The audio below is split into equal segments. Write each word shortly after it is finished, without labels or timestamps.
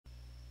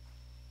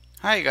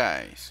Hi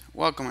guys,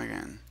 welcome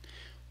again.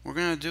 We're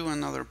going to do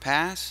another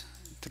pass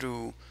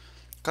through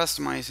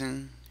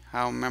customizing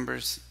how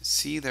members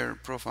see their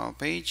profile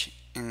page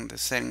and the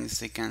settings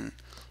they can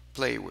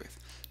play with.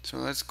 So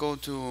let's go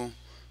to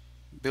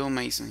Bill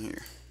Mason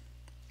here.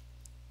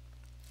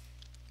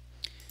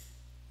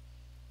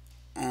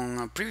 On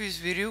a previous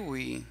video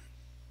we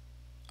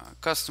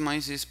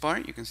customized this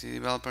part. You can see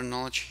developer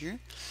knowledge here.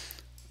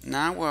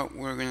 Now what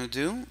we're going to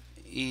do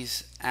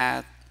is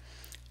add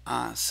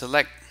a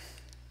select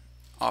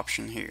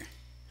option here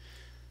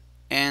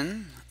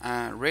and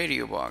a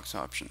radio box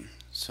option,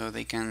 so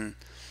they can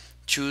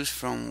choose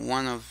from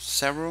one of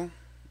several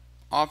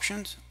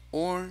options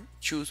or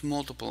choose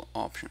multiple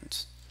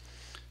options.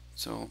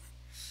 So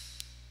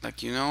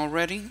like you know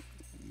already,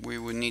 we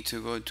would need to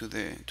go to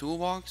the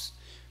toolbox,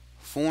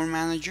 form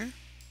manager,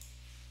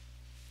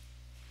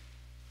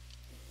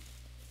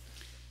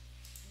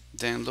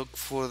 then look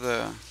for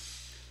the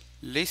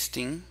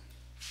listing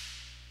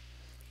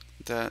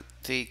that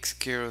takes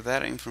care of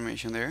that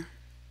information there.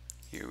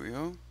 Here we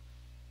go.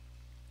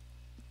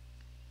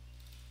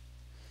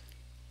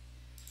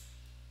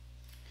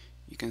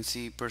 You can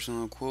see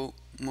personal quote,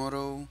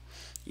 motto,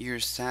 year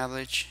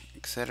established,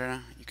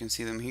 etc. You can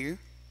see them here.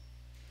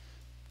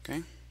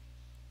 Okay.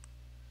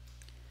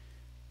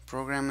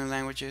 Programming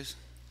languages.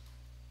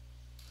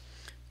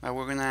 But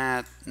we're gonna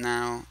add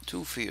now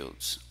two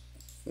fields.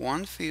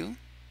 One field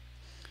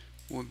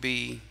would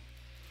be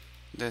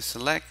the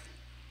select,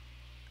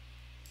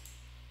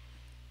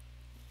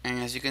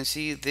 and as you can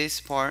see,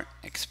 this part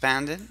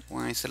expanded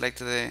when I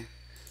selected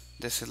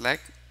the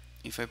select.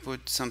 If I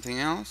put something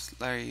else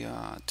like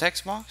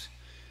text box,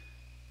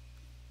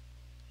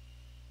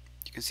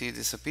 you can see it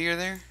disappear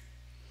there.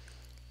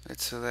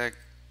 Let's select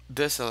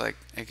the select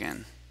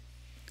again,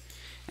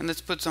 and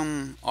let's put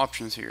some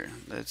options here.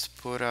 Let's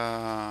put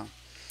a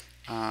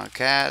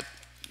cat,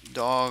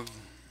 dog,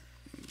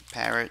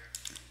 parrot,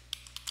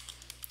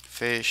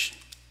 fish,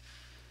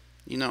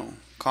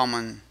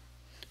 common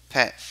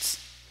pets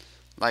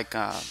like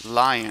a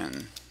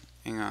lion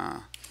and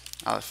a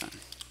elephant.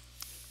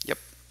 Yep,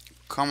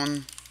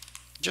 common,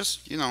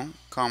 just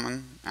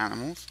common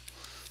animals,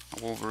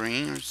 a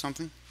wolverine or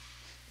something.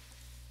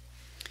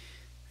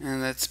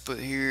 And let's put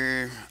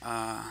here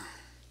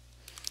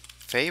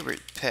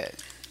favorite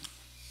pet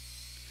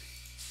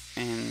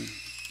and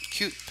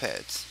cute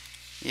pets.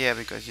 Yeah,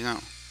 because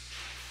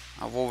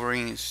a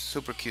wolverine is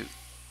super cute.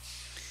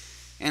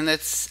 And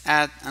let's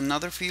add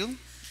another field,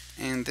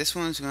 and this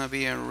one's gonna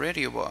be a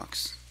radio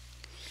box.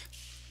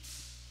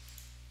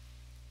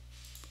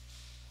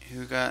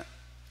 We got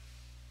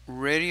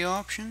radio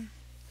option.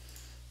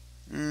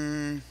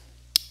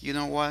 You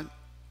know what?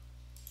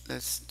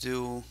 Let's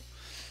do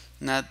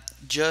not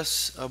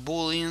just a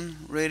Boolean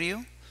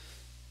radio.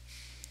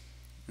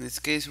 In this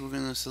case, we're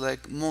gonna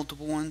select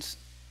multiple ones.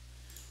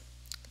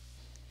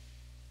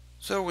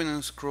 So we're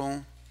gonna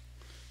scroll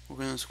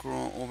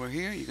over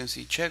here. You can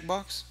see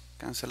checkbox,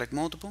 can select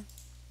multiple,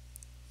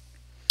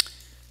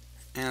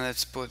 and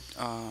let's put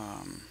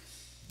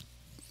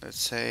let's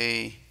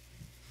say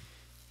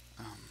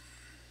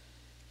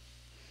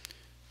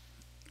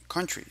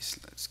countries.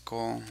 Let's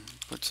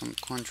put some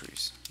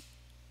countries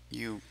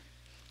you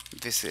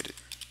visited.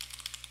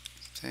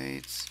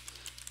 States,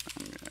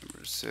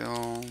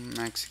 Brazil,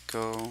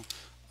 Mexico,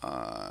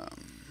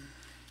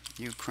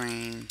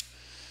 Ukraine,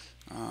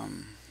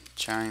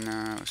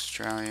 China,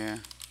 Australia,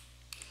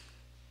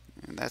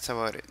 and that's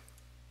about it.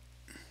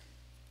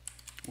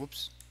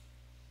 Whoops.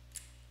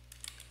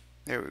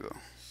 There we go.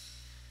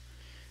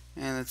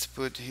 And let's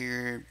put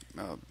here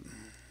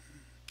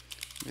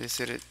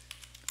visited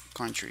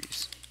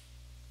countries.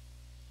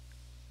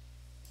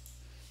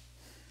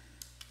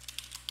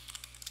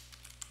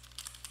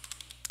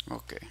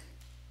 Okay.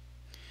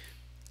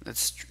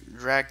 Let's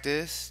drag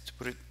this to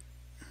put it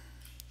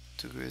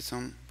to give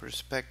some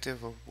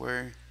perspective of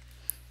where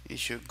it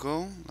should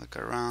go, like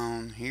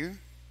around here.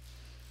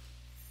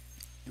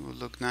 It will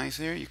look nice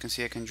there. You can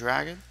see I can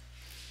drag it.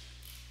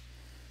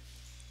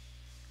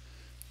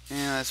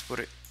 And let's put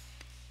it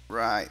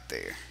right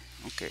there.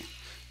 Okay.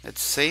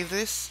 Let's save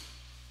this.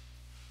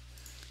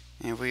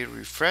 And if we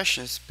refresh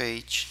this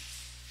page,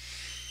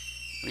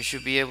 we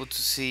should be able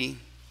to see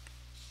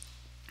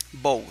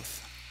both.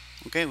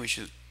 Okay, we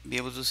should be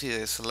able to see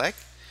the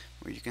select,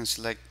 where you can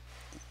select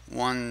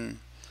one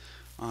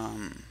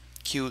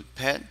cute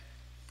pet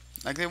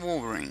like the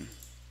wolverine,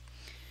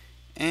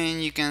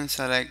 and you can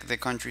select the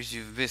countries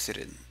you've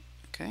visited.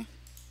 Okay,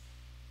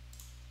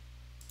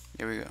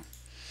 there we go.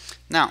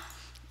 Now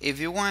if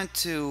you want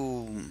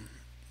to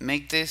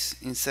make this,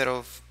 instead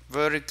of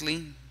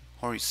vertically,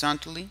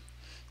 horizontally,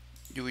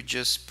 you would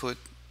just put,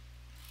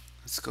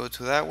 let's go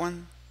to that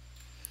one,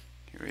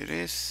 here it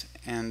is,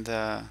 and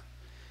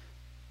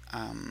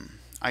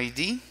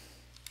ID.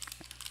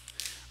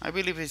 I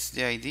believe it's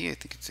the ID. I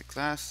think it's a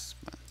class,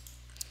 but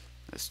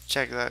let's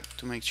check that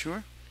to make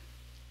sure.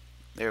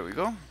 There we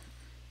go.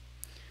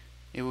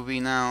 It will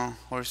be now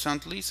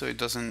horizontally, so it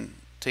doesn't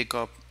take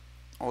up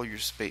all your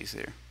space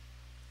there.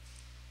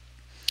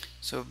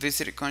 So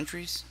visited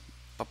countries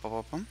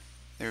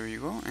There you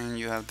go, and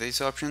you have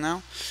this option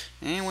now.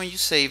 And when you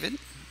save it,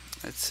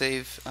 let's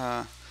save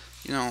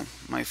you know,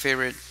 my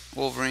favorite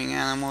Wolverine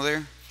animal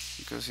there,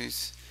 because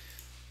he's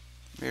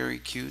very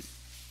cute.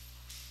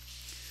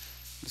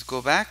 Let's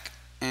go back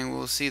and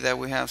we'll see that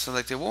we have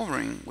selected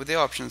Wolverine with the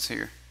options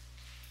here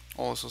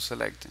also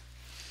selected.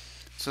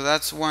 So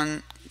that's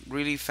one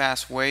really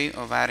fast way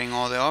of adding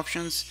all the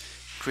options,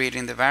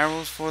 creating the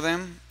variables for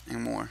them,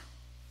 and more.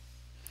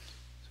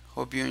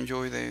 Hope you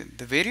enjoy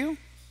the video,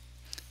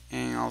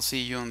 and I'll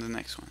see you on the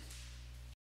next one.